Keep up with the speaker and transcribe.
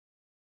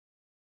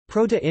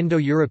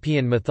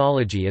Proto-Indo-European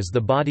mythology is the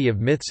body of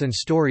myths and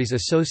stories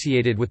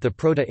associated with the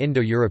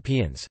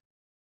Proto-Indo-Europeans.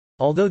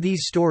 Although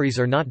these stories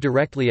are not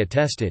directly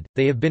attested,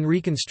 they have been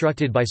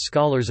reconstructed by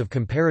scholars of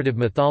comparative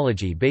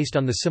mythology based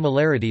on the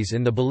similarities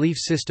in the belief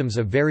systems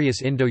of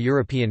various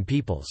Indo-European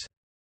peoples.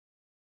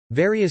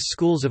 Various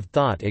schools of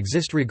thought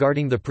exist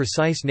regarding the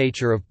precise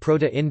nature of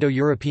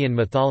Proto-Indo-European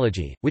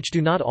mythology, which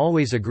do not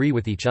always agree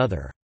with each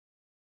other.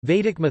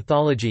 Vedic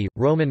mythology,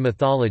 Roman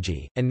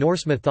mythology, and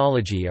Norse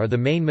mythology are the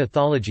main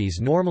mythologies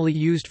normally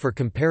used for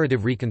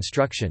comparative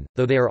reconstruction,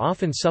 though they are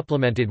often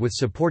supplemented with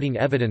supporting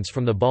evidence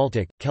from the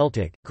Baltic,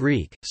 Celtic,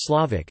 Greek,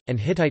 Slavic, and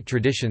Hittite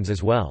traditions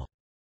as well.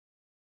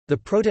 The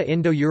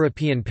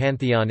Proto-Indo-European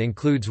pantheon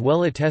includes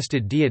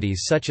well-attested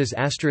deities such as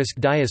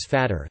Dias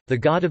Fater, the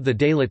god of the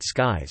daylit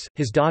skies,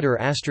 his daughter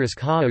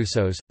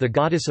Haosos, the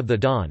goddess of the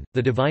dawn,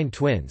 the divine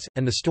twins,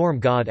 and the storm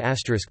god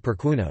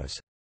Perkunos.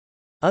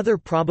 Other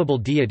probable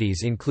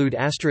deities include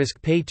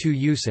Pe-tu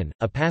Usen,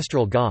 a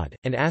pastoral god,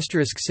 and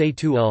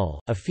Se-tu Ul,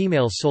 a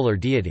female solar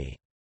deity.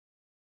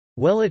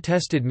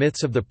 Well-attested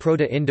myths of the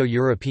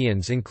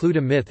Proto-Indo-Europeans include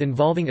a myth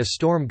involving a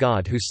storm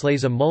god who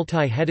slays a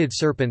multi-headed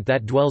serpent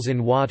that dwells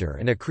in water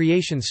and a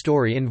creation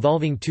story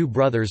involving two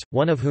brothers,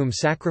 one of whom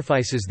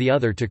sacrifices the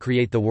other to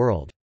create the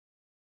world.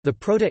 The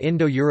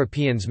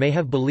Proto-Indo-Europeans may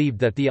have believed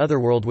that the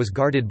otherworld was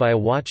guarded by a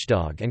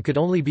watchdog and could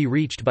only be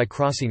reached by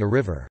crossing a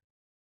river.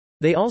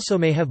 They also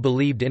may have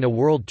believed in a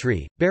world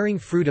tree, bearing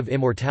fruit of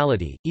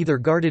immortality, either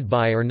guarded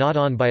by or not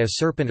on by a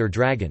serpent or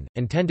dragon,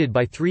 and tended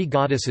by three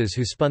goddesses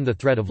who spun the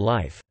thread of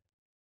life.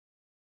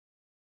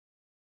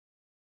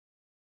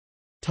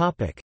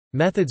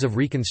 Methods of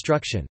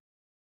reconstruction.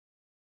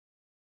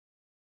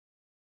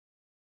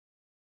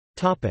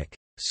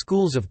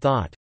 Schools of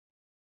thought.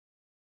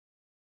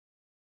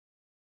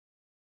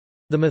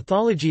 The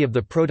mythology of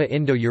the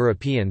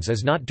Proto-Indo-Europeans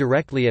is not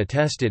directly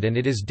attested, and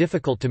it is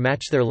difficult to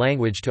match their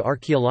language to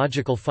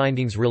archaeological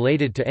findings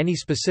related to any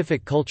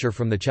specific culture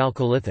from the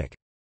Chalcolithic.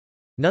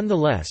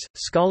 Nonetheless,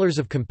 scholars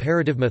of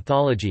comparative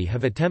mythology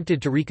have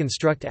attempted to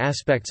reconstruct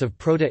aspects of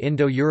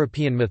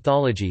Proto-Indo-European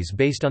mythologies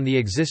based on the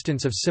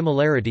existence of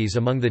similarities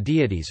among the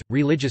deities,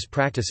 religious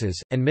practices,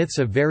 and myths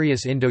of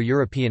various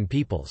Indo-European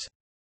peoples.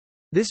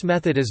 This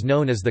method is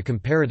known as the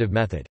comparative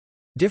method.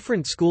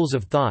 Different schools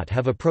of thought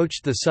have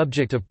approached the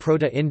subject of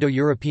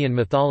Proto-Indo-European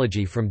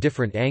mythology from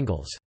different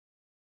angles.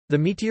 The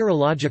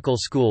meteorological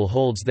school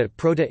holds that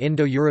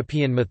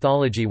Proto-Indo-European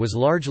mythology was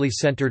largely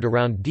centered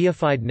around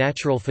deified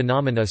natural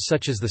phenomena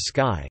such as the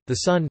sky, the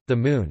sun, the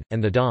moon,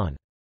 and the dawn.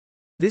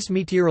 This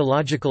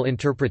meteorological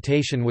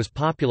interpretation was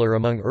popular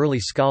among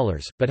early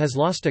scholars, but has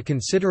lost a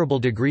considerable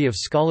degree of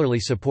scholarly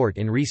support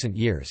in recent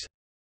years.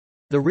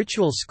 The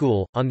ritual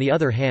school, on the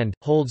other hand,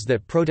 holds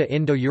that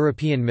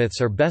Proto-Indo-European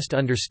myths are best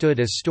understood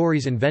as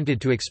stories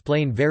invented to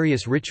explain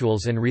various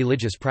rituals and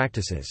religious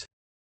practices.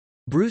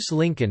 Bruce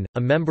Lincoln,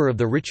 a member of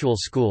the ritual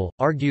school,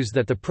 argues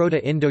that the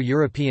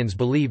Proto-Indo-Europeans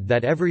believed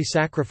that every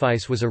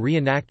sacrifice was a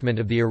reenactment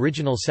of the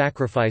original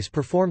sacrifice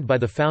performed by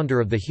the founder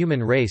of the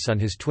human race on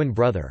his twin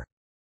brother.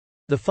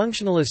 The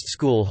functionalist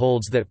school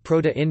holds that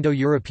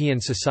Proto-Indo-European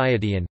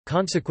society and,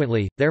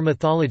 consequently, their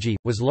mythology,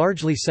 was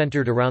largely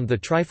centered around the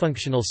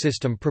trifunctional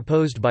system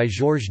proposed by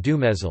Georges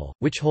Dumézil,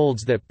 which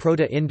holds that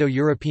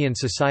Proto-Indo-European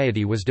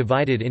society was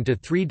divided into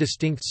three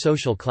distinct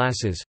social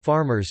classes: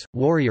 farmers,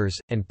 warriors,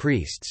 and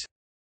priests.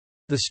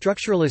 The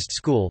structuralist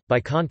school, by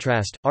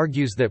contrast,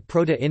 argues that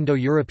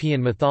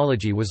Proto-Indo-European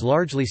mythology was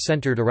largely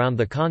centered around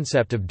the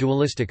concept of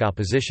dualistic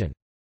opposition.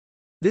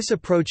 This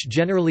approach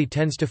generally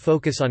tends to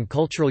focus on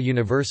cultural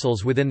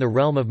universals within the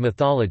realm of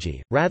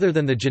mythology, rather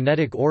than the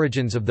genetic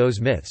origins of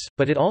those myths,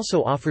 but it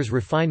also offers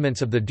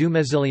refinements of the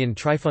Dumézilian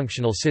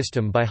trifunctional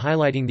system by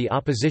highlighting the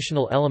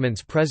oppositional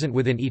elements present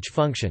within each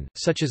function,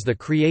 such as the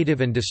creative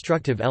and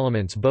destructive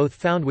elements both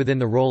found within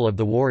the role of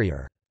the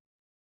warrior.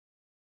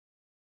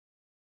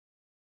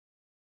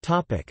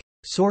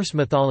 Source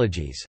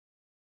mythologies.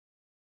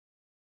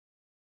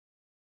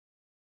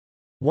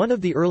 One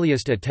of the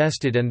earliest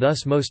attested and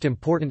thus most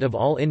important of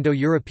all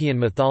Indo-European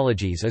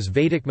mythologies is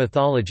Vedic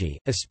mythology,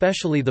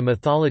 especially the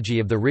mythology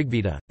of the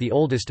Rigveda, the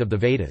oldest of the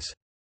Vedas.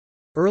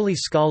 Early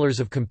scholars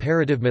of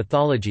comparative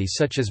mythology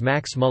such as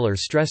Max Muller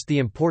stressed the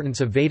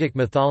importance of Vedic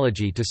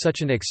mythology to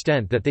such an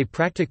extent that they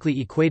practically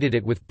equated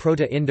it with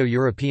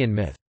Proto-Indo-European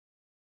myth.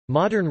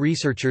 Modern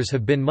researchers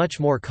have been much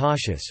more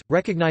cautious,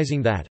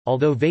 recognizing that,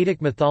 although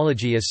Vedic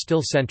mythology is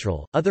still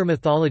central, other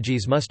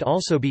mythologies must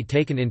also be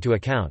taken into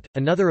account.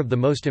 Another of the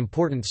most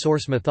important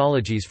source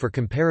mythologies for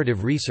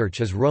comparative research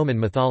is Roman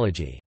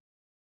mythology.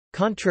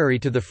 Contrary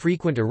to the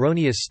frequent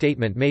erroneous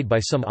statement made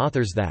by some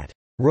authors that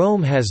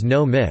Rome has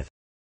no myth,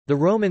 the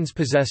Romans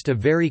possessed a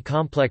very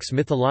complex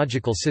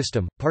mythological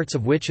system, parts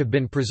of which have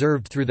been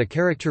preserved through the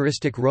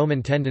characteristic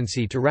Roman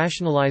tendency to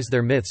rationalize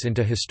their myths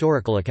into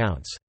historical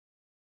accounts.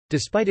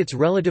 Despite its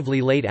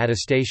relatively late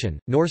attestation,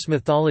 Norse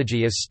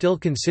mythology is still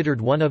considered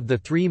one of the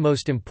three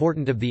most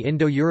important of the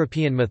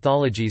Indo-European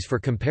mythologies for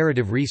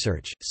comparative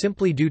research,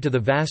 simply due to the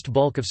vast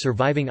bulk of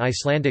surviving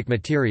Icelandic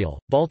material.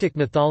 Baltic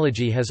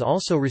mythology has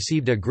also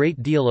received a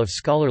great deal of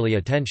scholarly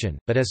attention,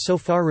 but has so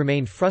far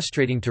remained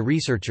frustrating to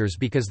researchers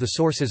because the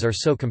sources are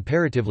so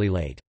comparatively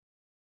late.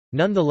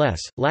 Nonetheless,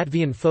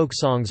 Latvian folk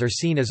songs are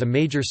seen as a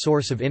major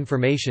source of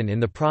information in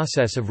the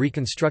process of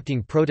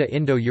reconstructing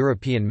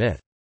Proto-Indo-European myth.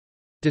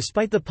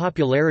 Despite the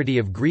popularity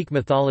of Greek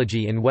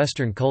mythology in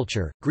Western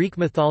culture, Greek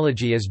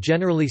mythology is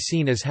generally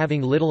seen as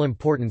having little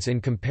importance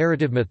in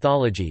comparative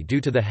mythology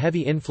due to the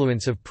heavy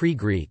influence of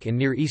pre-Greek and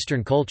Near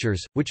Eastern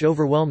cultures, which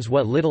overwhelms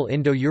what little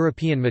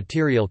Indo-European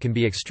material can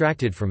be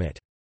extracted from it.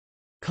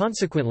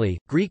 Consequently,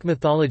 Greek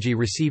mythology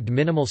received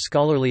minimal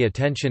scholarly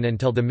attention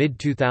until the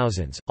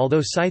mid-2000s. Although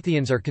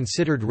Scythians are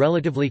considered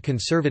relatively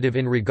conservative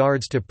in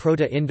regards to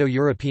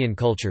Proto-Indo-European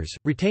cultures,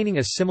 retaining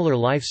a similar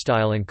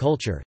lifestyle and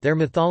culture, their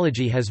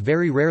mythology has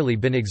very rarely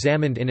been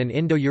examined in an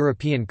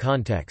Indo-European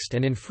context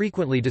and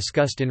infrequently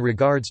discussed in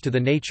regards to the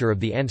nature of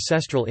the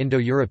ancestral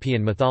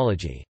Indo-European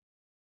mythology.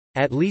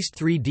 At least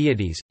three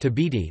deities,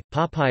 Tabiti,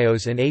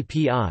 Papaios and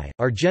Api,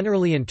 are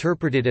generally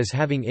interpreted as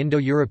having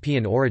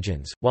Indo-European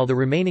origins, while the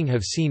remaining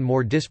have seen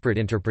more disparate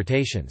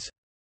interpretations.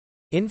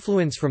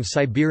 Influence from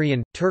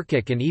Siberian,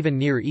 Turkic and even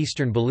Near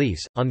Eastern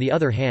beliefs, on the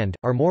other hand,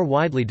 are more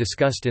widely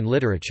discussed in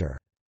literature.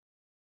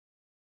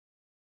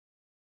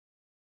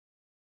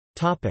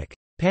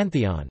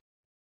 Pantheon.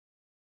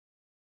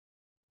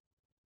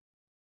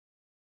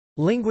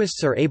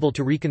 Linguists are able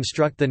to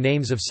reconstruct the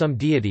names of some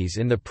deities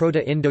in the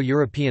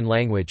Proto-Indo-European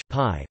language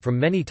from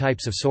many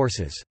types of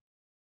sources.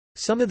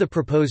 Some of the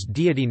proposed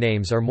deity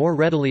names are more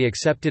readily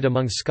accepted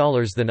among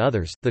scholars than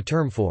others. The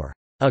term for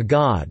a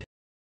god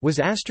was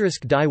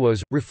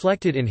 *diwos,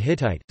 reflected in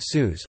Hittite,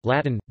 Sus,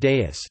 Latin,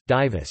 deus,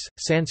 divus,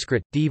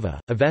 Sanskrit,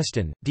 diva,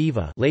 Avestan,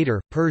 diva,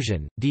 later,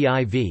 Persian,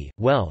 div,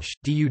 Welsh,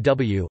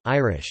 duw,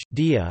 Irish,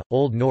 dia,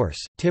 Old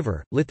Norse,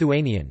 Tivur,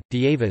 Lithuanian,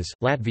 dievas,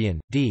 Latvian,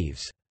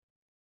 divs.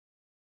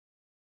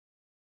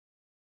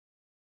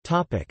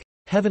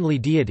 Heavenly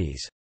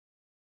deities.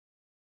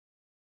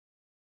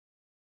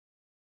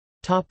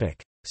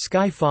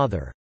 Sky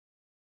Father.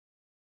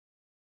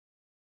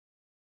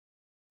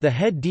 The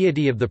head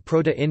deity of the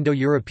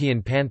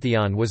Proto-Indo-European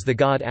pantheon was the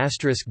god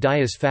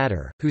 *Dias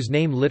Fater, whose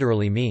name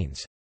literally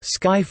means,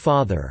 Sky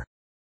Father.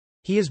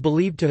 He is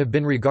believed to have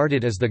been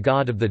regarded as the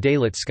god of the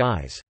daylit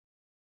skies.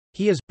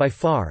 He is, by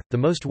far, the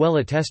most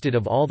well-attested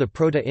of all the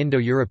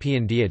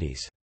Proto-Indo-European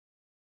deities.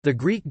 The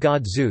Greek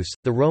god Zeus,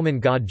 the Roman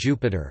god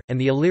Jupiter, and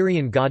the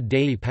Illyrian god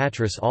Dei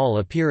Patris all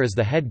appear as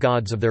the head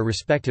gods of their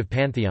respective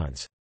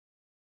pantheons.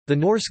 The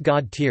Norse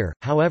god Tyr,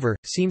 however,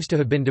 seems to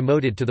have been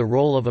demoted to the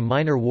role of a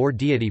minor war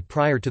deity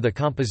prior to the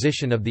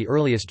composition of the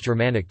earliest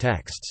Germanic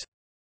texts.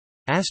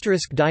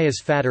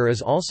 *Dias Fater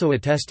is also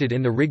attested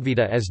in the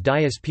Rigveda as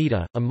Dias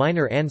Pita, a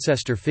minor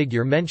ancestor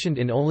figure mentioned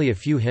in only a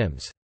few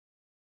hymns.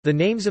 The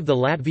names of the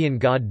Latvian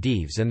god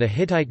Dievs and the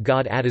Hittite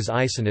god Attis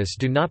Isinus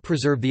do not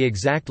preserve the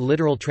exact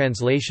literal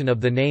translation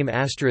of the name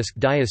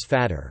 *Dias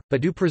Fater, but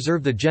do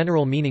preserve the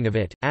general meaning of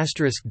it.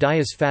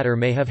 *Dias Fater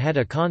may have had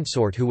a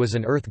consort who was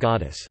an earth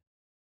goddess.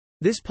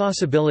 This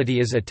possibility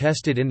is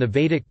attested in the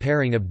Vedic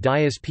pairing of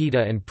Dias Pita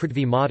and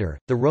Prithvi Mater,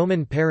 the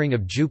Roman pairing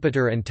of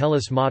Jupiter and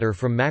Tellus Mater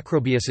from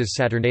Macrobius's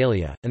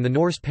Saturnalia, and the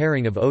Norse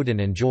pairing of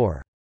Odin and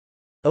Jor.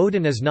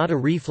 Odin is not a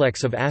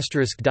reflex of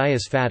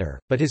 *Dias Fater,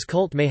 but his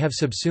cult may have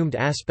subsumed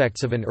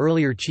aspects of an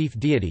earlier chief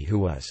deity who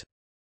was.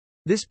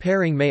 This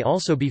pairing may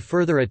also be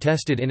further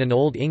attested in an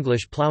Old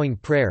English ploughing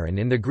prayer and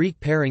in the Greek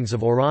pairings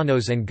of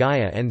Oranos and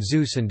Gaia and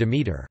Zeus and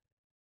Demeter.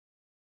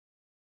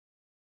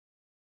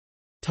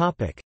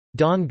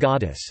 Dawn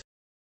goddess.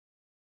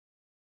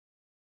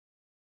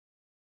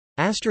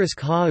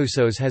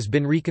 *Hausos has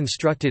been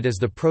reconstructed as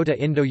the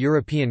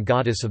Proto-Indo-European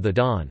goddess of the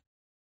dawn.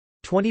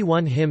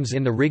 21 hymns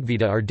in the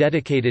Rigveda are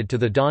dedicated to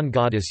the dawn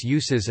goddess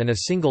Usus and a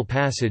single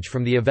passage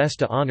from the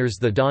Avesta honors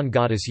the dawn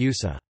goddess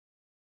Usa.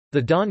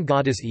 The dawn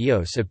goddess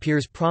Eos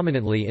appears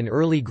prominently in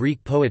early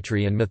Greek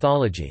poetry and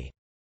mythology.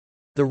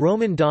 The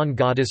Roman dawn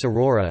goddess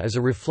Aurora is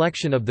a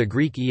reflection of the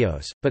Greek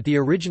Eos, but the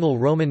original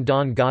Roman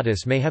dawn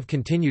goddess may have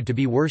continued to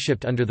be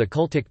worshipped under the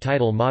cultic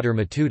title Mater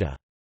Matuta.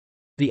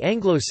 The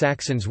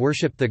Anglo-Saxons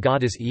worshipped the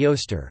goddess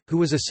Eostre, who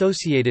was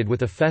associated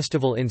with a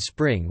festival in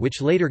spring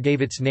which later gave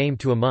its name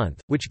to a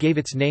month, which gave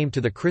its name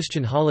to the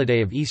Christian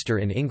holiday of Easter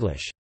in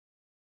English.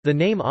 The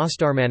name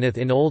Ostarmaneth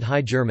in Old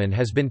High German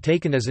has been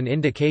taken as an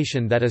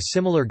indication that a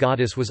similar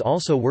goddess was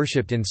also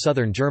worshipped in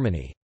southern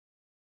Germany.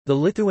 The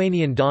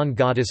Lithuanian dawn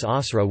goddess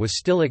Asra was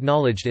still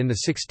acknowledged in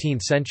the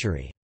 16th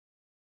century.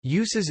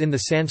 Uses in the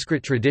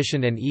Sanskrit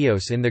tradition and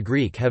Eos in the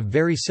Greek have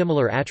very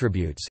similar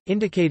attributes,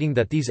 indicating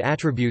that these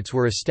attributes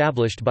were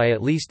established by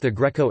at least the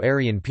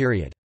Greco-Aryan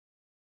period.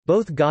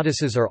 Both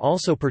goddesses are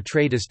also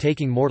portrayed as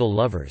taking mortal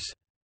lovers.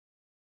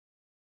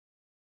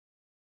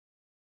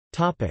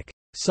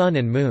 Sun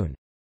and Moon.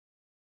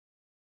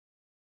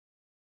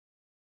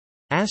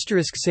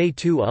 Say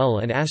 2 ul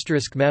and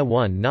me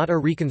 1 not are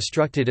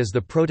reconstructed as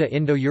the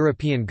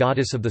Proto-Indo-European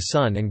goddess of the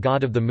sun and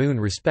god of the moon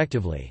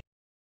respectively.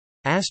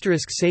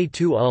 Say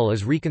 2 ul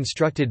is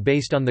reconstructed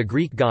based on the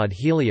Greek god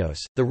Helios,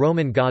 the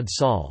Roman god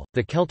Sol,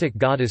 the Celtic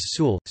goddess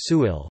Sul,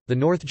 Suil, the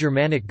North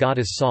Germanic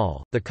goddess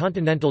Sol, the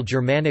continental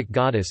Germanic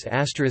goddess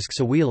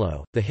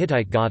Sawilo, the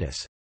Hittite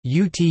goddess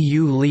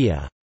Utu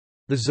Leah,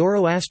 the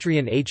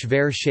Zoroastrian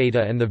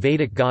Ver-Sheta and the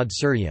Vedic god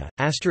Surya.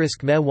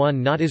 Me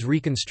 1 not is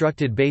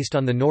reconstructed based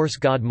on the Norse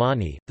god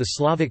Mani, the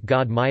Slavic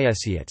god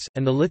Myesiets,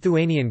 and the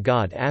Lithuanian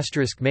god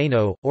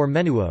Meno, or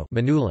Menuo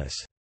Manulus.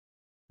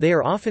 They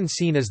are often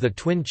seen as the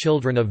twin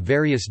children of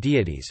various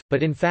deities,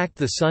 but in fact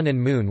the sun and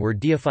moon were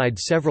deified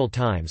several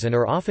times and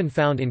are often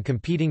found in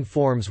competing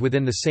forms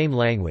within the same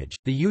language.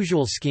 The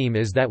usual scheme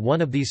is that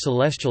one of these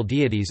celestial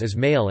deities is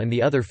male and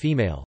the other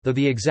female, though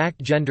the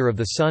exact gender of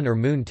the sun or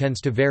moon tends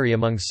to vary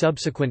among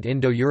subsequent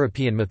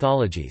Indo-European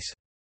mythologies.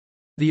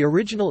 The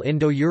original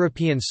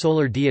Indo-European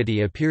solar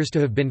deity appears to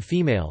have been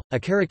female, a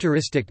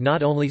characteristic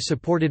not only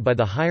supported by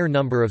the higher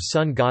number of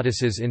sun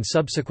goddesses in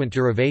subsequent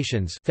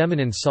derivations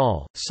feminine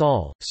Sol,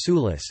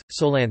 Sulis,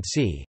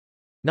 Solantsi,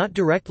 not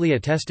directly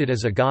attested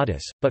as a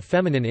goddess, but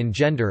feminine in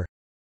gender,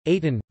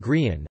 Aten,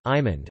 Grian,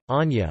 Imond,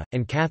 Anya,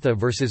 and Katha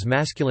versus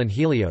masculine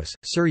Helios,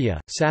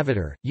 Surya,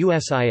 Savitar,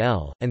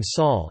 Usil, and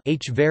Sol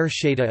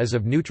Ver-Sheta as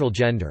of neutral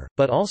gender,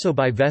 but also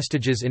by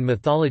vestiges in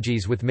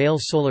mythologies with male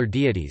solar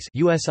deities.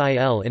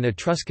 Usil in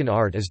Etruscan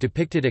art is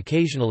depicted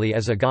occasionally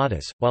as a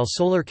goddess, while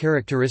solar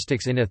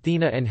characteristics in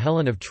Athena and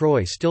Helen of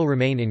Troy still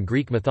remain in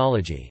Greek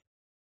mythology.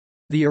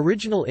 The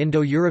original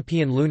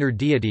Indo-European lunar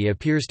deity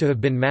appears to have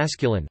been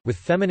masculine, with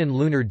feminine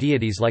lunar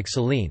deities like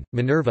Selene,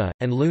 Minerva,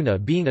 and Luna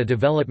being a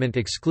development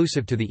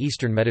exclusive to the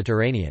eastern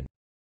Mediterranean.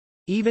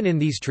 Even in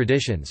these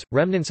traditions,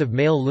 remnants of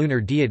male lunar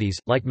deities,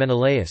 like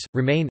Menelaus,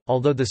 remain.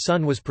 Although the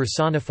sun was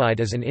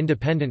personified as an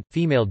independent,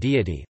 female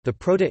deity, the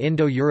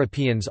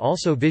Proto-Indo-Europeans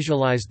also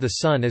visualized the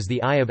sun as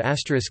the eye of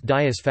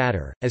Dies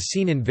Fater, as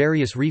seen in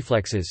various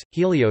reflexes,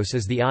 Helios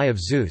as the eye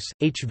of Zeus,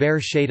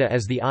 Ver-Sheta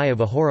as the eye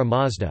of Ahura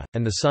Mazda,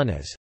 and the sun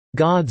as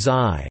God's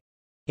eye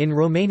in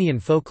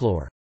Romanian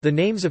folklore. The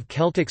names of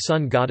Celtic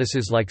sun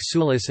goddesses like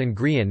Sulis and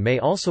Grian may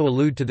also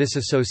allude to this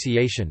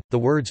association. The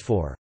words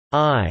for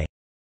eye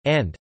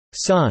and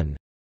sun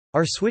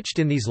are switched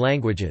in these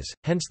languages,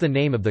 hence the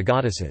name of the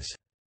goddesses.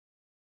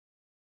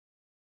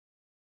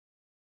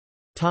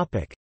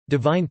 Topic: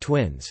 Divine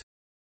twins.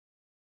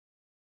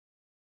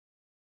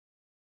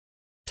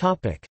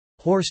 Topic: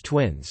 Horse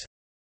twins.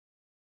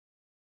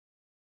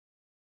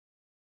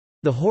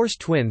 The horse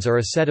twins are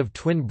a set of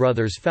twin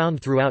brothers found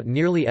throughout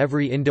nearly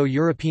every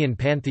Indo-European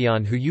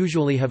pantheon who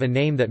usually have a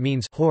name that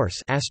means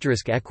horse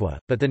 *equa,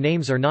 but the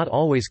names are not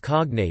always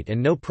cognate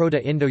and no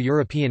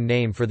Proto-Indo-European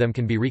name for them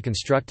can be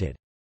reconstructed.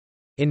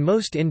 In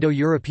most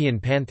Indo-European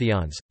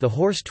pantheons, the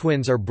horse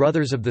twins are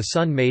brothers of the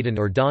sun maiden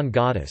or dawn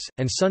goddess,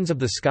 and sons of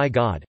the sky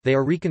god. They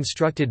are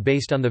reconstructed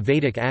based on the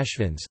Vedic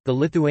Ashvins, the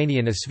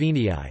Lithuanian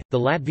Asvinii, the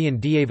Latvian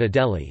Dieva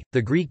Deli,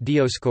 the Greek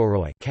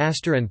Dioskoroi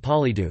Castor and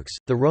Polydeux,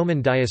 the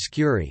Roman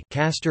Dioscuri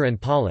Castor and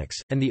Pollux,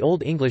 and the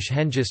Old English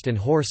Hengist and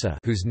Horsa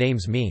whose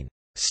names mean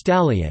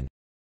stallion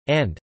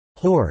and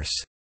horse.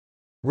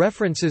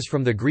 References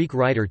from the Greek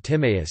writer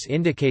Timaeus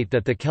indicate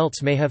that the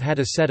Celts may have had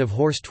a set of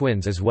horse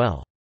twins as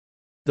well.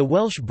 The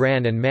Welsh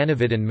Bran and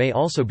Manawydan may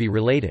also be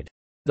related.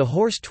 The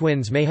horse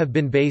twins may have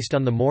been based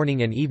on the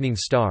morning and evening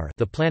star,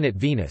 the planet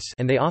Venus,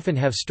 and they often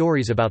have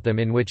stories about them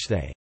in which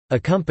they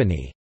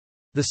accompany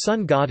the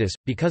sun goddess,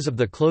 because of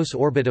the close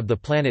orbit of the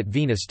planet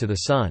Venus to the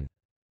sun.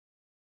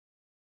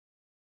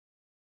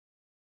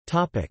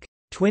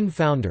 Twin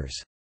founders.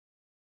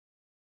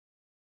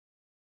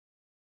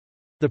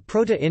 The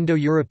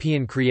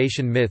Proto-Indo-European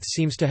creation myth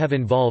seems to have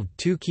involved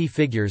two key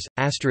figures,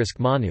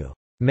 Manu,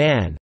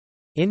 man,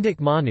 Indic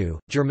Manu,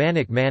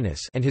 Germanic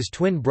Manus, and his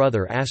twin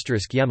brother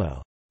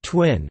Yemo,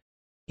 twin,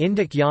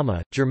 Indic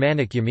Yama,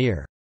 Germanic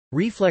Ymir.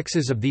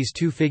 Reflexes of these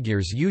two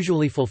figures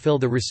usually fulfill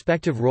the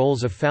respective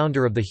roles of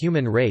founder of the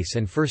human race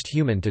and first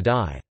human to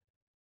die.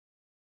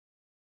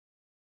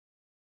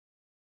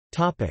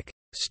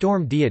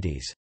 Storm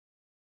deities.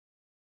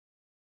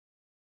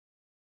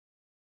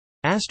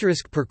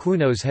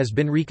 Perkunos has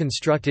been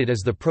reconstructed as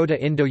the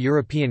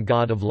Proto-Indo-European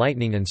god of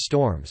lightning and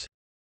storms.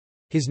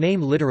 His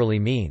name literally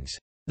means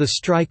the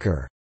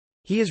striker.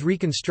 He is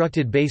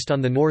reconstructed based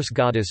on the Norse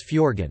goddess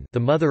Fjorgyn,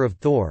 the mother of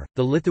Thor,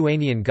 the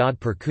Lithuanian god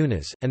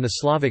Perkūnas, and the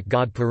Slavic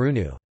god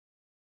Perunu.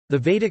 The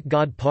Vedic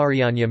god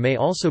Parianya may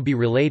also be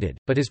related,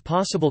 but his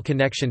possible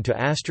connection to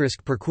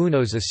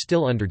Perkunos is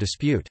still under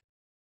dispute.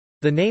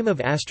 The name of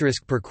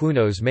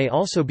Perkunos may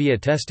also be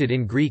attested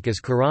in Greek as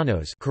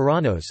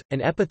Kuranos,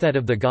 an epithet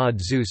of the god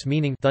Zeus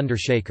meaning thunder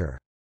shaker.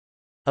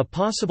 A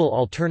possible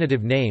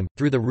alternative name,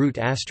 through the root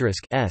 **s**,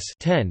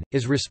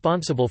 is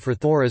responsible for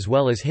Thor as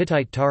well as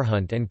Hittite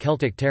Tarhunt and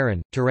Celtic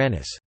Terran,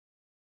 Tyrannus.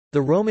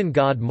 The Roman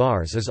god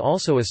Mars is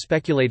also a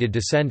speculated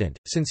descendant,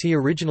 since he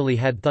originally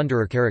had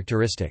thunderer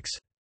characteristics.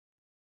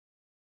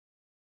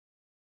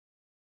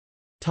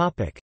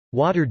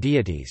 Water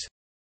deities.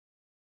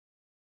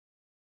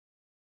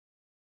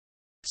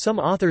 Some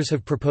authors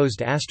have proposed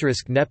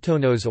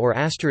 *Neptonos or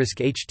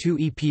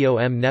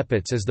 *H2EPOM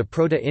Nepets as the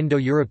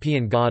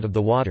Proto-Indo-European god of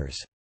the waters.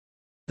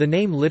 The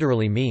name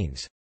literally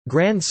means,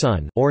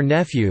 "grandson or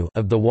nephew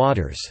of the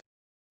waters."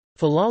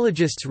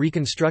 Philologists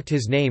reconstruct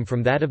his name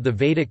from that of the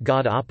Vedic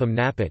god Apam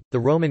Napet, the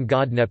Roman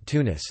god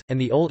Neptunus, and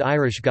the Old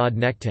Irish god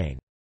Nectane.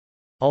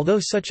 Although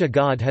such a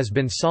god has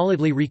been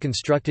solidly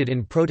reconstructed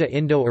in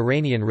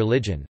Proto-Indo-Iranian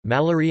religion,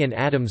 Mallory and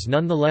Adams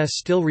nonetheless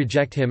still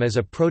reject him as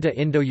a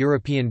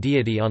Proto-Indo-European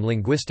deity on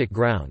linguistic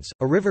grounds.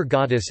 A river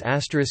goddess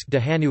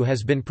Dahanu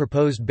has been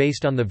proposed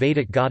based on the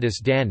Vedic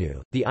goddess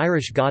Danu, the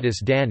Irish goddess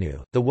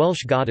Danu, the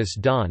Welsh goddess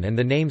Don, and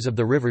the names of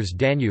the rivers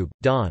Danube,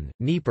 Don,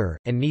 Dnieper,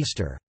 and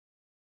Dniester.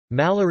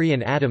 Mallory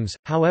and Adams,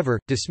 however,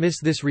 dismiss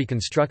this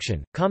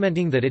reconstruction,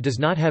 commenting that it does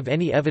not have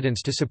any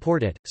evidence to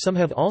support it. Some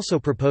have also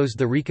proposed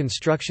the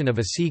reconstruction of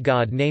a sea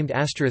god named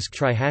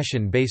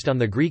Trihashin based on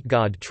the Greek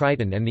god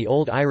Triton and the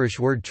Old Irish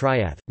word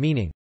triath,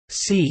 meaning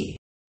sea.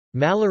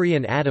 Mallory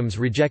and Adams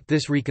reject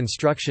this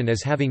reconstruction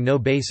as having no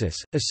basis,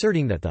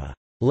 asserting that the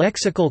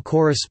lexical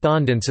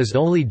correspondence is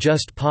only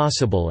just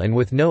possible and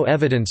with no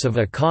evidence of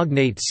a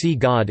cognate sea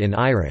god in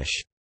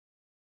Irish.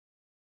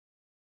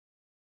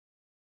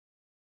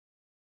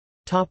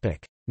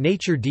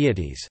 Nature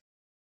deities.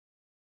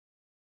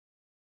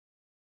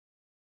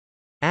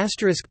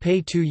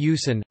 Pei Tu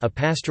Usan, a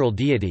pastoral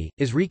deity,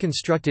 is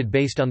reconstructed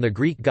based on the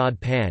Greek god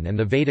Pan and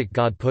the Vedic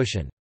god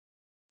Pushan.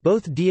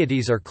 Both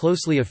deities are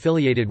closely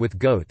affiliated with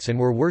goats and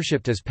were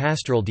worshipped as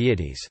pastoral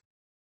deities.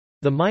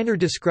 The minor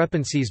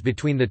discrepancies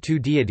between the two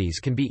deities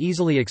can be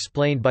easily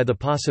explained by the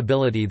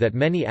possibility that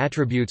many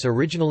attributes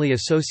originally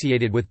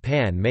associated with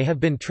Pan may have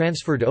been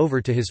transferred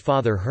over to his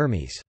father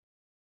Hermes.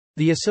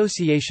 The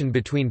association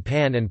between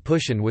Pan and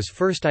Pushan was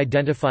first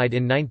identified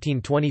in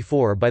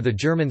 1924 by the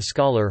German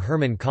scholar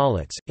Hermann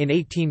Kaulitz. In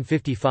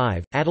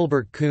 1855,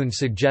 Adalbert Kuhn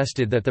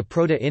suggested that the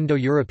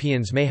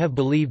Proto-Indo-Europeans may have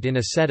believed in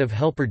a set of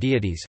helper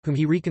deities, whom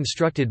he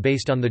reconstructed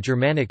based on the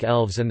Germanic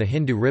elves and the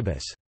Hindu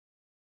Ribis.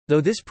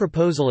 Though this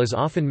proposal is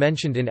often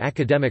mentioned in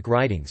academic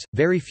writings,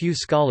 very few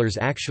scholars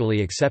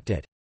actually accept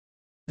it.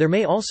 There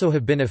may also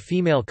have been a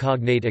female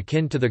cognate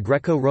akin to the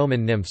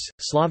Greco-Roman nymphs,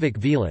 Slavic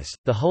Velis,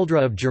 the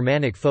Huldra of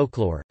Germanic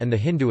folklore, and the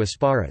Hindu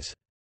Asparas.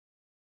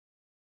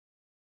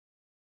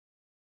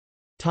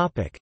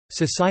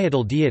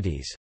 Societal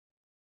deities.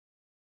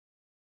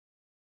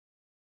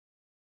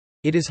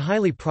 It is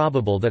highly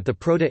probable that the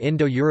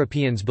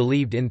Proto-Indo-Europeans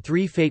believed in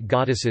three fate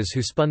goddesses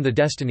who spun the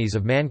destinies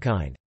of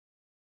mankind.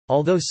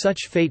 Although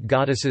such fate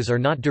goddesses are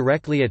not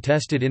directly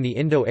attested in the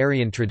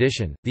Indo-Aryan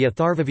tradition, the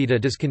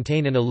Atharvaveda does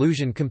contain an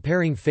allusion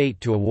comparing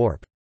fate to a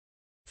warp.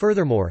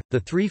 Furthermore,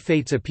 the three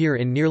fates appear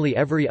in nearly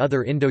every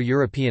other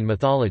Indo-European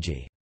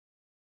mythology.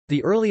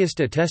 The earliest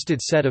attested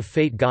set of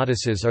fate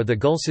goddesses are the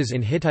Gulsas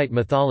in Hittite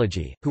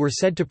mythology, who were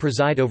said to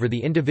preside over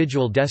the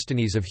individual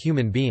destinies of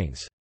human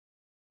beings.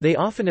 They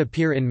often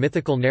appear in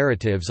mythical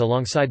narratives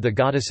alongside the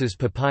goddesses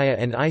Papaya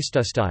and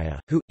Istustaya,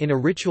 who, in a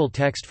ritual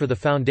text for the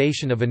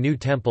foundation of a new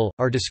temple,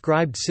 are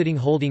described sitting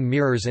holding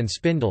mirrors and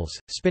spindles,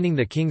 spinning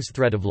the king's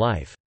thread of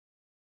life.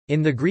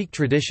 In the Greek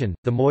tradition,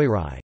 the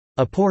Moirai,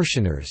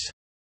 apportioners,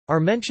 are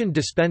mentioned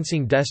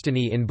dispensing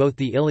destiny in both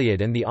the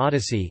Iliad and the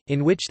Odyssey,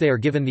 in which they are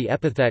given the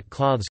epithet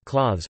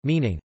cloths,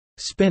 meaning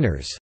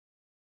spinners.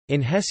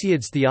 In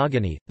Hesiod's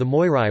Theogony, the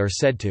Moirai are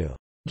said to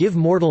give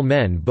mortal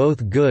men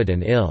both good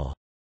and ill,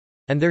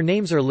 and their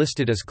names are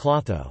listed as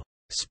Clotho,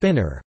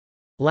 spinner,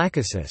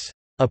 Lachesis,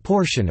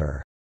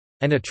 apportioner,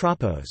 and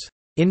Atropos,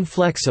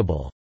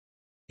 inflexible.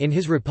 In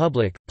his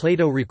Republic,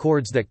 Plato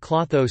records that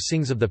Clotho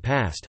sings of the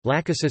past,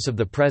 Lachesis of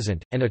the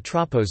present, and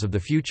Atropos of the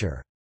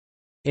future.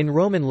 In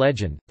Roman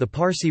legend, the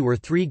Parsi were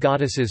three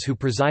goddesses who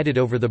presided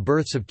over the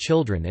births of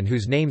children and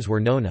whose names were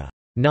Nona,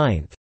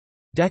 9th,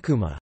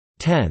 Decuma,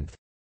 10th,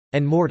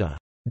 and Morta,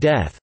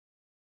 death.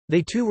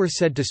 They too were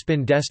said to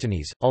spin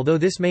destinies, although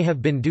this may have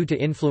been due to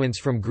influence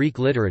from Greek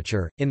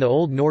literature. In the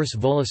Old Norse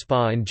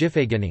Völuspá and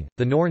Gylfaginning,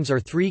 the Norns are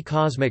three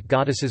cosmic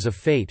goddesses of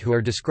fate who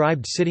are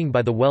described sitting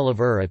by the well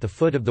of Ur at the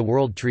foot of the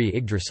world tree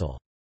Yggdrasil.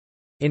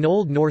 In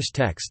Old Norse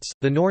texts,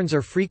 the Norns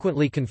are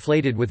frequently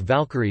conflated with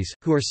Valkyries,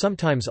 who are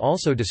sometimes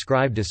also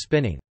described as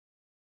spinning.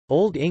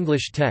 Old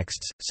English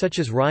texts, such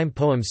as Rhyme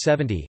Poem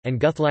 70,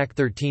 and Guthlac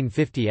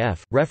 1350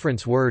 f,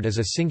 reference word as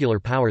a singular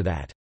power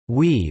that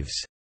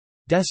weaves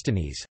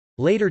destinies.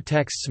 Later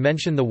texts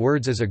mention the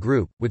words as a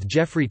group, with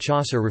Geoffrey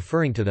Chaucer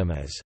referring to them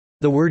as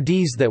the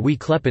wordies that we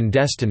clepen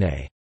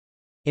destiny.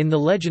 In the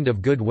Legend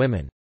of Good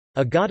Women,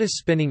 a goddess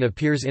spinning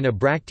appears in a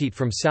bracteate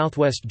from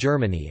southwest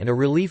Germany, and a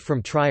relief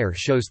from Trier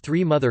shows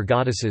three mother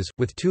goddesses,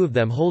 with two of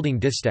them holding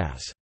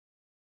distaffs.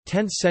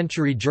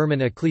 10th-century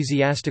German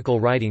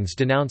ecclesiastical writings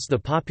denounce the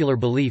popular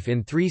belief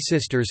in three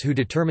sisters who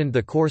determined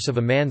the course of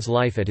a man's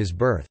life at his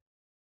birth.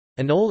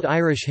 An old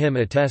Irish hymn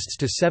attests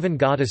to 7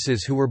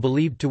 goddesses who were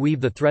believed to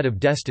weave the thread of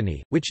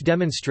destiny, which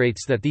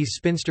demonstrates that these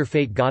spinster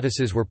fate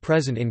goddesses were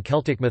present in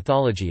Celtic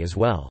mythology as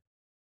well.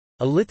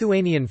 A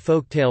Lithuanian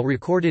folktale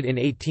recorded in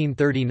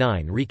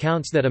 1839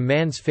 recounts that a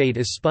man's fate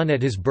is spun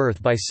at his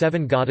birth by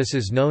 7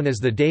 goddesses known as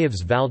the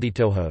Deivs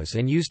Valdytojos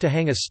and used to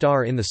hang a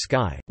star in the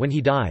sky. When he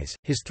dies,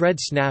 his thread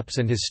snaps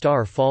and his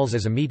star falls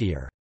as a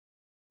meteor.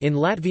 In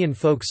Latvian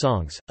folk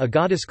songs, a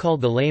goddess called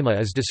the Lama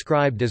is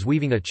described as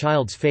weaving a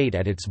child's fate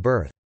at its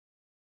birth.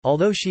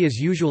 Although she is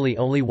usually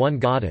only one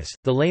goddess,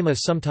 the Lama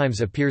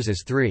sometimes appears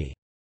as 3.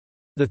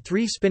 The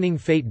 3 spinning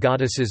fate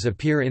goddesses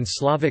appear in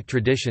Slavic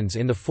traditions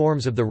in the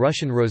forms of the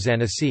Russian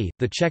Rozanisi,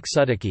 the Czech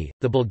Sudaki,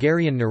 the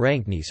Bulgarian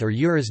Naranknis or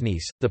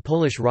Uraznis, the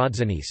Polish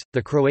Rodzanis,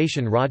 the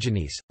Croatian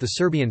Rajanis, the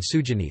Serbian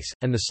Sujanis,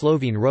 and the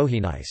Slovene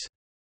Rohinis.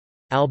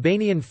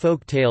 Albanian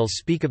folk tales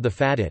speak of the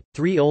Fatit,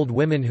 3 old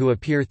women who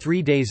appear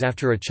 3 days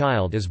after a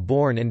child is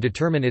born and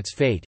determine its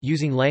fate,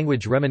 using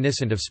language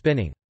reminiscent of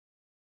spinning.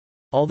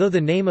 Although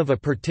the name of a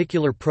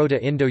particular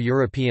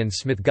Proto-Indo-European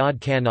smith god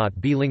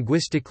cannot be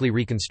linguistically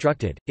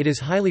reconstructed, it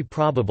is highly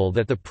probable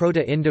that the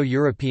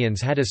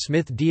Proto-Indo-Europeans had a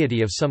smith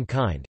deity of some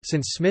kind,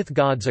 since smith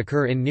gods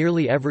occur in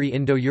nearly every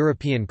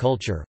Indo-European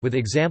culture, with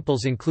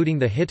examples including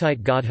the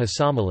Hittite god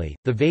Hasamali,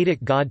 the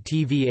Vedic god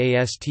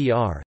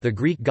Tvastr, the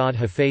Greek god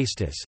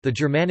Hephaestus, the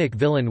Germanic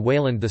villain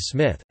Wayland the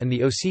Smith, and the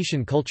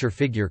Ossetian culture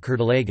figure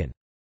Kurtalagan.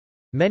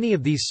 Many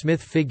of these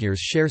smith figures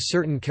share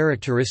certain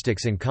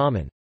characteristics in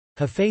common.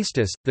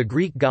 Hephaestus, the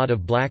Greek god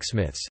of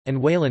blacksmiths, and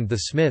Wayland the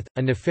Smith,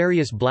 a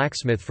nefarious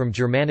blacksmith from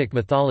Germanic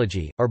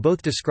mythology, are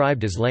both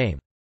described as lame.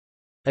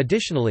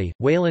 Additionally,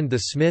 Wayland the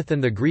Smith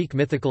and the Greek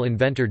mythical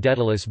inventor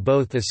Daedalus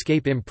both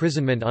escape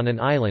imprisonment on an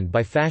island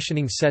by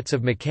fashioning sets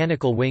of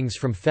mechanical wings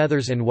from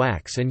feathers and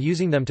wax and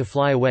using them to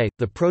fly away.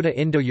 The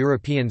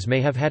Proto-Indo-Europeans may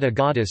have had a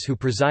goddess who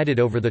presided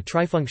over the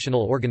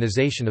trifunctional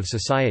organization of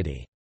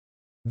society.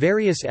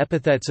 Various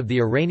epithets of the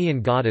Iranian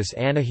goddess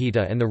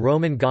Anahita and the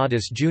Roman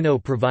goddess Juno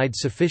provide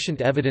sufficient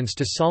evidence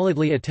to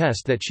solidly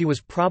attest that she was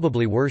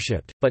probably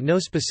worshipped, but no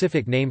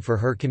specific name for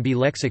her can be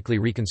lexically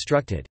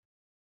reconstructed.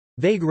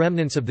 Vague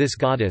remnants of this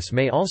goddess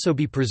may also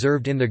be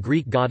preserved in the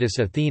Greek goddess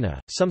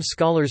Athena. Some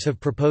scholars have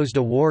proposed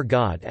a war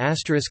god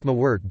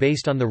Mawert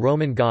based on the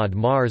Roman god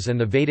Mars and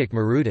the Vedic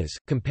Marutas,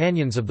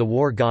 companions of the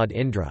war god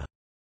Indra.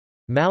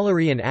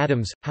 Mallory and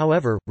Adams,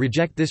 however,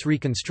 reject this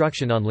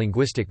reconstruction on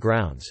linguistic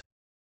grounds.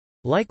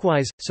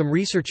 Likewise, some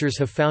researchers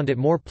have found it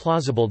more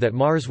plausible that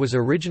Mars was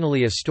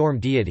originally a storm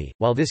deity,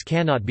 while this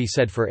cannot be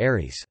said for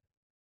Ares.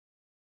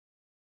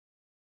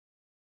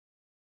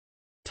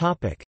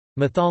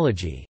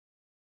 Mythology.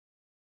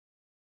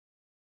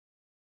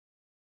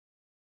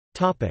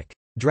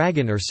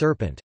 Dragon or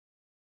serpent.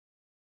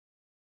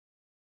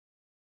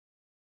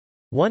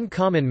 One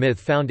common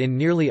myth found in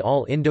nearly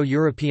all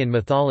Indo-European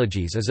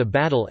mythologies is a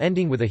battle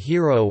ending with a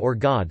hero or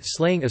god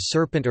slaying a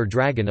serpent or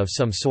dragon of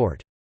some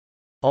sort.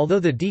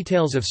 Although the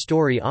details of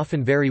story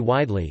often vary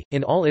widely,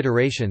 in all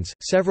iterations,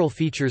 several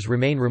features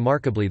remain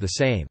remarkably the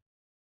same.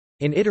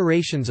 In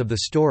iterations of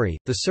the story,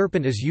 the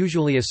serpent is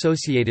usually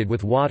associated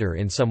with water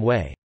in some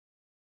way.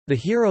 The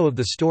hero of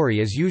the story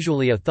is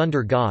usually a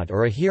thunder god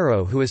or a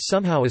hero who is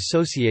somehow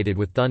associated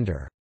with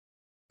thunder.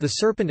 The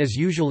serpent is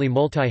usually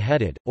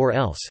multi-headed, or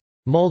else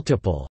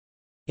multiple.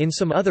 In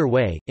some other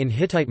way, in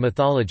Hittite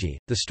mythology,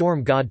 the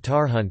storm god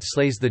Tarhunt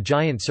slays the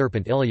giant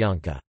serpent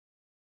Ilyanka.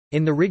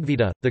 In the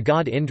Rigveda, the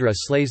god Indra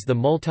slays the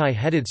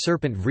multi-headed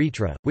serpent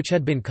Vritra, which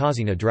had been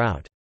causing a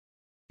drought.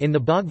 In the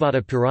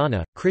Bhagavata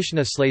Purana,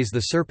 Krishna slays the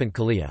serpent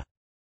Kaliya.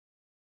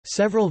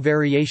 Several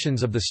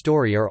variations of the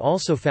story are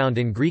also found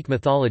in Greek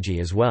mythology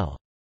as well.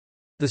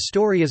 The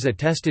story is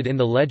attested in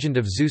the legend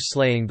of Zeus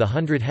slaying the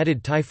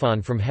 100-headed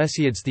Typhon from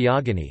Hesiod's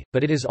Theogony,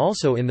 but it is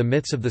also in the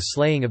myths of the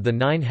slaying of the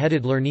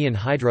 9-headed Lernaean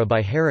Hydra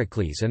by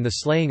Heracles and the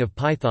slaying of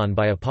Python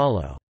by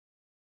Apollo.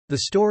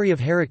 The story of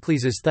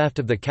Heracles's theft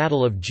of the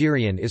cattle of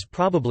Geryon is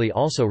probably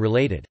also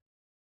related.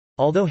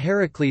 Although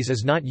Heracles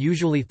is not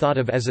usually thought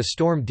of as a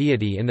storm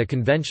deity in the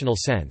conventional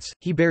sense,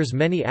 he bears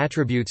many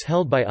attributes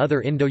held by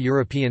other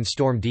Indo-European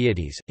storm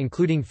deities,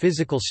 including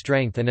physical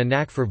strength and a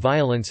knack for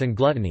violence and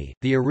gluttony.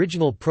 The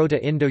original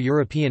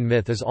Proto-Indo-European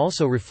myth is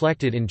also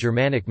reflected in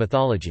Germanic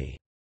mythology.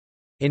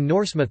 In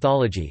Norse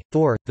mythology,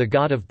 Thor, the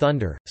god of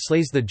thunder,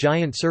 slays the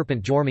giant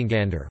serpent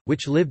Jormungandr,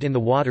 which lived in the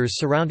waters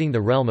surrounding the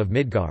realm of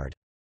Midgard.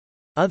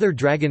 Other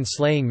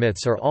dragon-slaying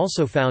myths are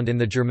also found in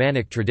the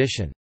Germanic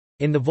tradition.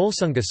 In the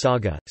Volsunga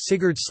saga,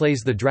 Sigurd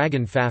slays the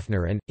dragon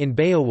Fafnir and, in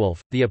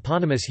Beowulf, the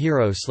eponymous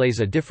hero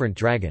slays a different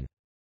dragon.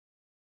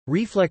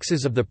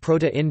 Reflexes of the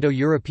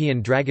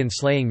Proto-Indo-European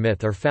dragon-slaying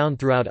myth are found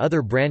throughout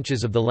other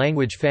branches of the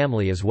language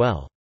family as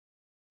well.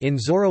 In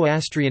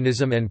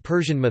Zoroastrianism and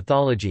Persian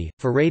mythology,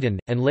 Faradin,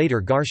 and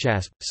later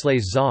Garshasp,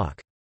 slays Zaak.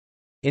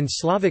 In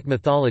Slavic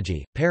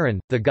mythology, Perun,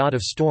 the god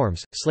of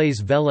storms,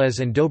 slays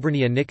Velez and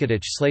Dobrnia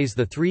Nikitich slays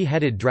the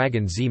 3-headed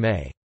dragon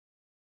Zme.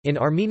 In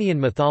Armenian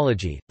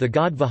mythology, the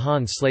god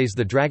Vahan slays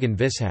the dragon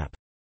Vishap.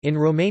 In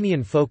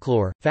Romanian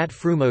folklore, Fat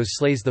Frumos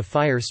slays the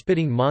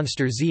fire-spitting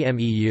monster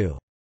Zmeu.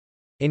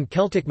 In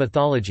Celtic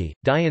mythology,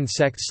 Dian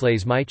sect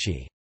slays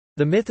Mychi.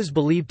 The myth is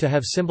believed to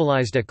have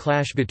symbolized a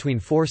clash between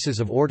forces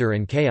of order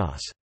and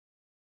chaos.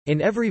 In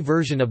every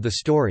version of the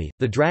story,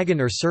 the dragon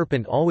or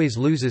serpent always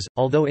loses,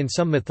 although in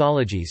some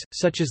mythologies,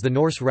 such as the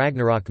Norse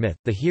Ragnarok myth,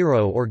 the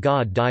hero or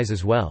god dies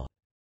as well.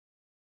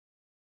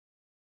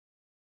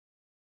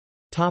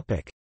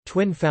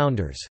 Twin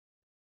founders.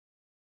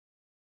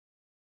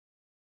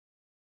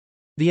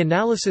 The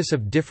analysis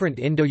of different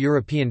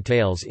Indo-European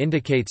tales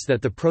indicates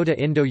that the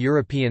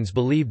Proto-Indo-Europeans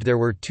believed there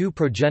were two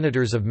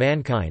progenitors of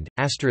mankind,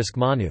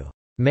 *Manu,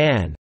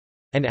 man,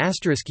 and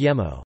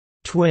 *Yemo,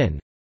 twin,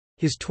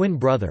 his twin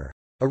brother.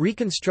 A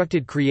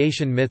reconstructed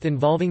creation myth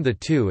involving the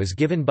two is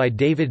given by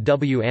David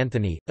W.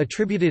 Anthony,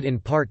 attributed in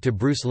part to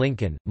Bruce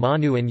Lincoln.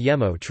 Manu and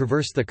Yemo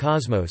traverse the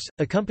cosmos,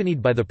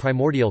 accompanied by the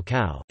primordial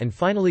cow, and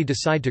finally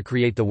decide to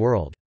create the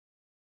world.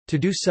 To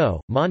do so,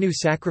 Manu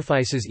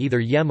sacrifices either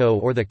Yemo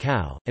or the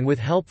cow, and with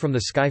help from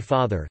the Sky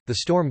Father, the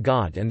storm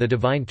god and the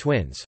divine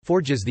twins,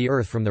 forges the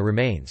earth from the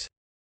remains.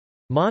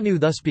 Manu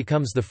thus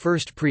becomes the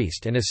first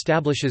priest and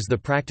establishes the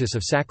practice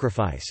of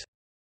sacrifice.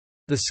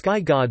 The sky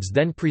gods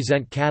then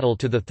present cattle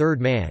to the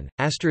third man,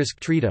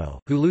 Trito,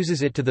 who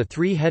loses it to the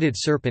three-headed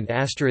serpent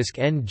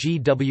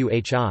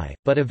Ngwhi,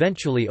 but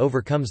eventually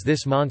overcomes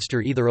this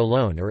monster either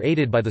alone or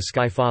aided by the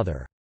Sky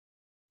Father.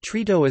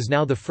 Trito is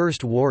now the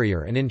first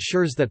warrior and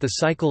ensures that the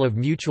cycle of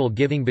mutual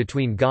giving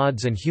between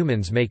gods and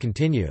humans may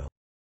continue.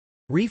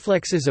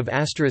 Reflexes of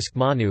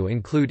 *Manu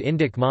include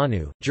Indic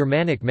Manu,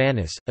 Germanic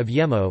Manus, of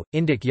Yemo,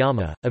 Indic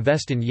Yama,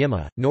 Avestan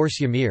Yima, Norse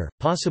Ymir,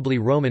 possibly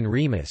Roman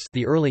Remus.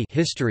 The early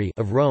history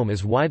of Rome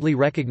is widely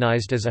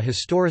recognized as a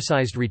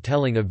historicized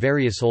retelling of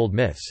various old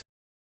myths.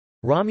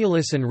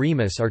 Romulus and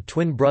Remus are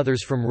twin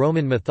brothers from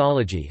Roman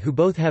mythology who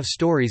both have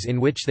stories in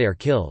which they are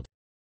killed.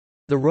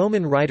 The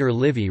Roman writer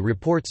Livy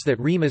reports that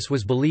Remus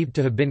was believed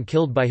to have been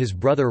killed by his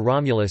brother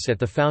Romulus at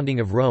the founding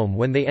of Rome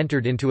when they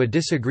entered into a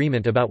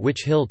disagreement about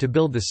which hill to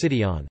build the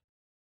city on.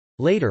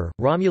 Later,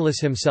 Romulus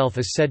himself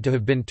is said to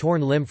have been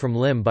torn limb from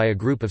limb by a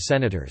group of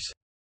senators.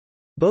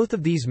 Both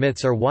of these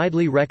myths are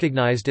widely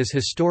recognized as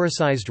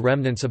historicized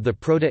remnants of the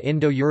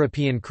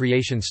Proto-Indo-European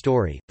creation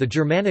story. The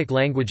Germanic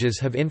languages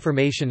have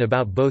information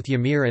about both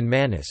Ymir and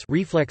Manus,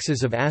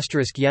 reflexes of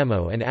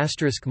 *Yemo and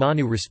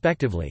 *Manu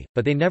respectively,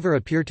 but they never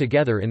appear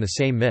together in the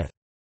same myth.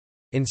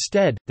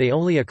 Instead, they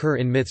only occur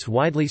in myths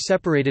widely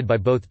separated by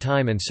both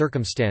time and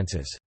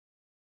circumstances.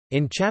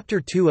 In Chapter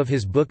 2 of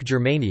his book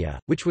Germania,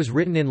 which was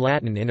written in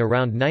Latin in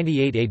around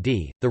 98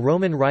 AD, the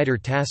Roman writer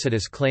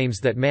Tacitus claims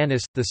that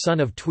Manus, the son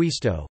of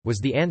Twisto, was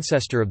the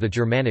ancestor of the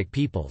Germanic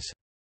peoples.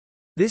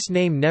 This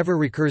name never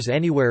recurs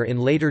anywhere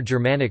in later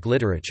Germanic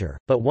literature,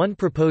 but one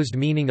proposed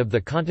meaning of the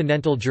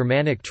continental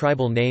Germanic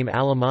tribal name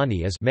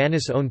Alemanni is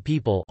Manus' own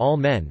people, all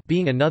men,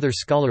 being another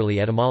scholarly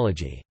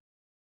etymology.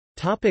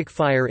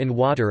 Fire in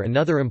water.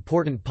 Another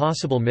important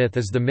possible myth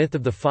is the myth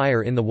of the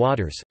fire in the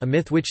waters, a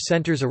myth which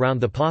centers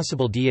around the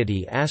possible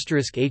deity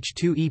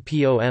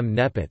H2Epom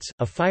Nepits,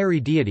 a fiery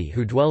deity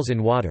who dwells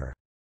in water.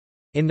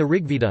 In the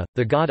Rigveda,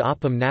 the god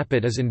Apam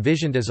Napit is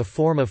envisioned as a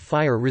form of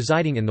fire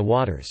residing in the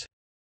waters.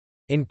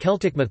 In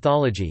Celtic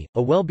mythology,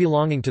 a well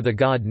belonging to the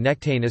god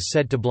Nectane is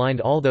said to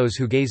blind all those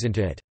who gaze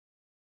into it.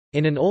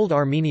 In an old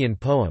Armenian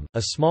poem,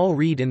 a small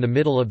reed in the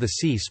middle of the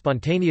sea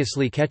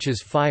spontaneously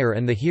catches fire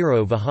and the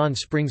hero Vahan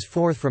springs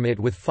forth from it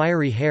with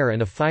fiery hair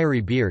and a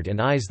fiery beard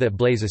and eyes that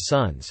blaze as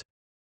suns.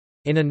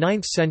 In a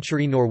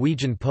 9th-century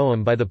Norwegian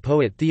poem by the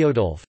poet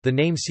Theodulf, the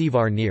name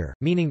Sivarnir,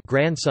 meaning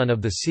grandson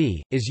of the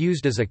sea, is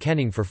used as a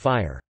kenning for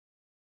fire.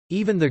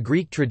 Even the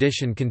Greek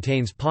tradition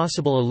contains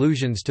possible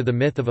allusions to the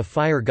myth of a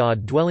fire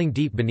god dwelling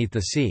deep beneath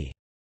the sea.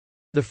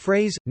 The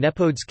phrase,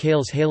 Nepodes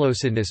Kales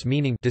Halosindus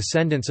meaning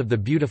descendants of the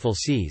beautiful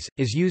seas,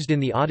 is used in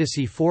the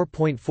Odyssey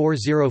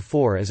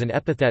 4.404 as an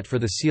epithet for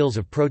the seals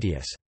of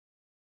Proteus.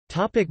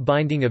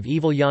 Binding of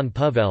evil. Jan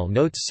Puvel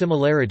notes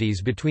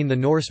similarities between the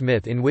Norse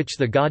myth in which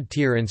the god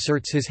Tyr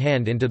inserts his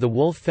hand into the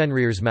wolf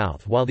Fenrir's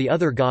mouth while the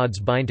other gods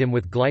bind him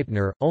with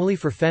Gleipnir, only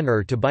for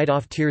Fenrir to bite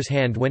off Tyr's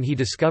hand when he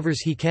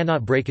discovers he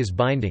cannot break his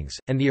bindings,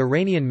 and the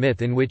Iranian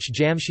myth in which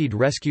Jamshid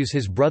rescues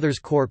his brother's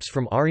corpse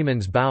from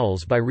Ahriman's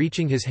bowels by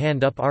reaching his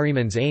hand up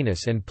Ahriman's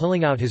anus and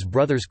pulling out his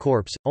brother's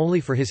corpse, only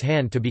for his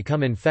hand to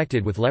become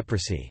infected with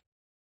leprosy.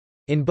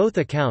 In both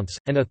accounts,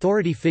 an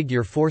authority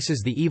figure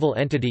forces the evil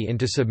entity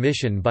into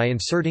submission by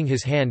inserting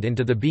his hand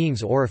into the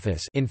being's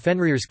orifice, in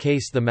Fenrir's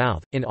case the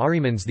mouth, in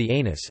Ahriman's the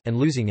anus, and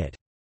losing it.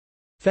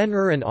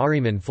 Fenrir and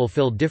Ahriman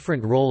fulfill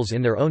different roles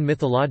in their own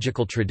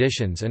mythological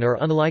traditions and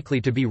are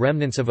unlikely to be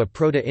remnants of a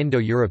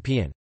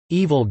Proto-Indo-European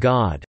evil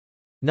god.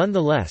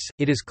 Nonetheless,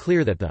 it is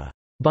clear that the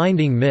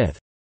binding myth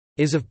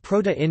is of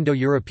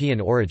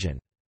Proto-Indo-European origin.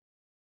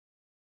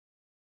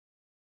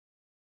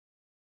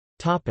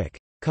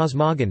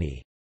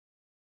 Cosmogony.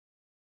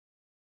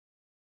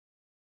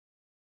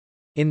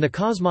 In the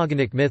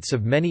cosmogonic myths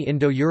of many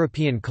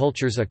Indo-European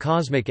cultures, a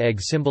cosmic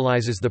egg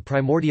symbolizes the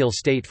primordial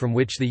state from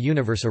which the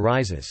universe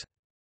arises.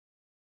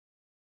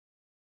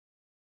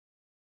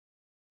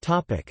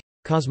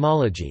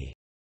 Cosmology.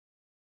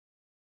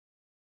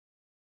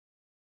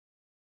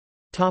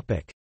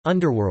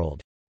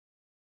 Underworld.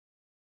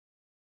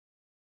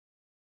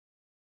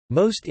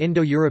 Most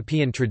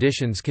Indo-European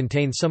traditions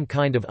contain some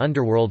kind of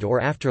underworld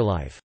or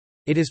afterlife.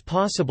 It is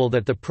possible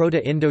that the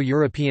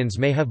Proto-Indo-Europeans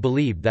may have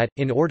believed that,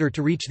 in order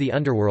to reach the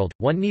underworld,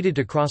 one needed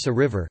to cross a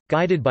river,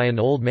 guided by an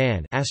old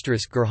man ****.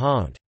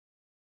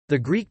 The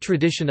Greek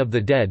tradition of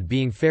the dead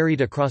being ferried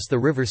across the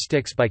river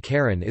Styx by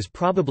Charon is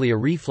probably a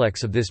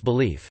reflex of this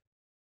belief.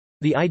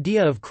 The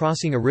idea of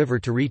crossing a river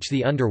to reach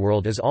the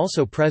underworld is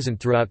also present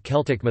throughout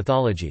Celtic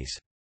mythologies.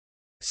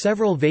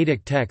 Several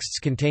Vedic texts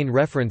contain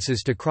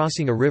references to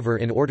crossing a river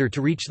in order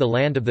to reach the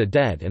land of the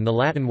dead, and the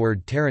Latin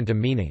word tarentum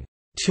meaning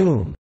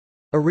tomb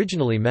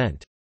originally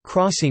meant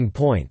crossing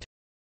point.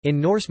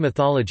 In Norse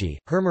mythology,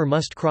 Hermr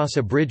must cross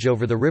a bridge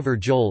over the river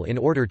Jol in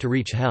order to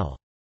reach Hel.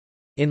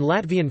 In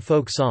Latvian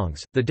folk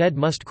songs, the dead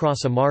must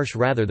cross a marsh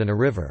rather than a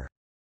river.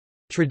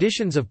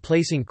 Traditions of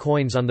placing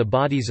coins on the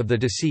bodies of the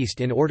deceased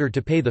in order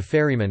to pay the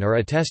ferryman are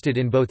attested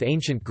in both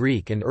ancient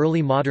Greek and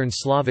early modern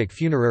Slavic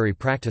funerary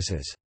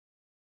practices.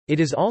 It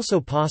is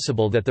also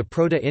possible that the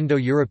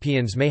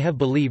Proto-Indo-Europeans may have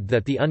believed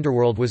that the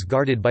underworld was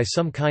guarded by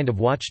some kind of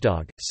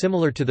watchdog,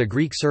 similar to the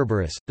Greek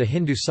Cerberus, the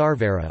Hindu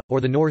Sarvara,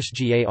 or the Norse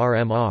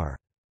Garmr.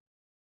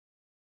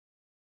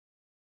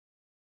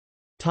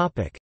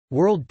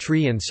 World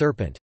tree and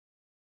serpent.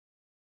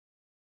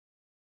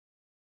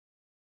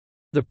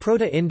 The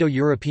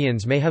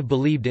Proto-Indo-Europeans may have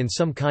believed in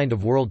some kind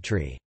of world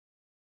tree.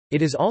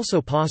 It is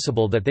also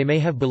possible that they may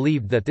have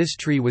believed that this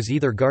tree was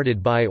either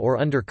guarded by or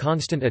under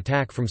constant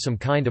attack from some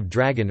kind of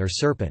dragon or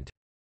serpent.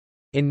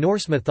 In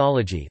Norse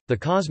mythology, the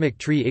cosmic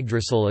tree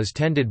Yggdrasil is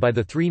tended by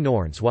the three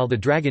Norns while the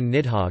dragon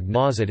Nidhogg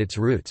gnaws at its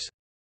roots.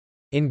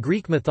 In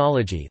Greek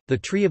mythology, the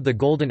tree of the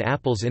golden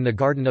apples in the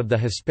garden of the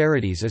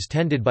Hesperides is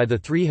tended by the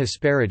three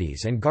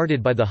Hesperides and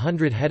guarded by the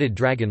 100-headed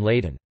dragon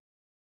Ladon.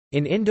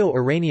 In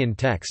Indo-Iranian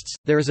texts,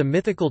 there is a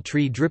mythical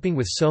tree dripping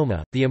with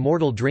soma, the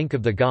immortal drink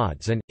of the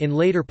gods, and, in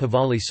later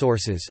Pahlavi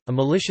sources, a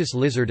malicious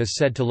lizard is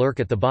said to lurk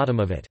at the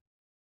bottom of it.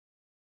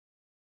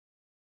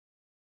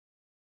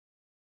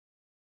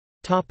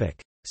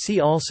 See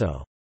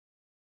also: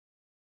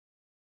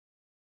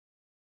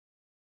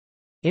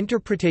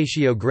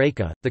 Interpretatio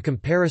Graeca, the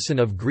comparison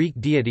of Greek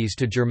deities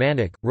to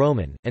Germanic,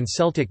 Roman, and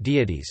Celtic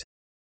deities.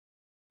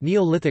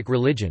 Neolithic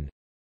religion.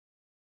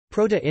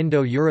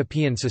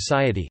 Proto-Indo-European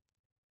society.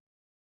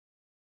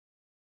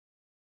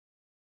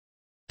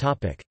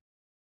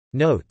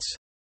 Notes.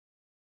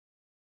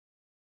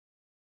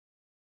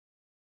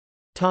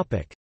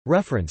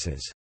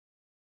 References.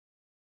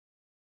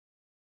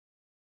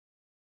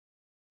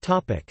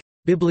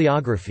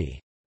 Bibliography.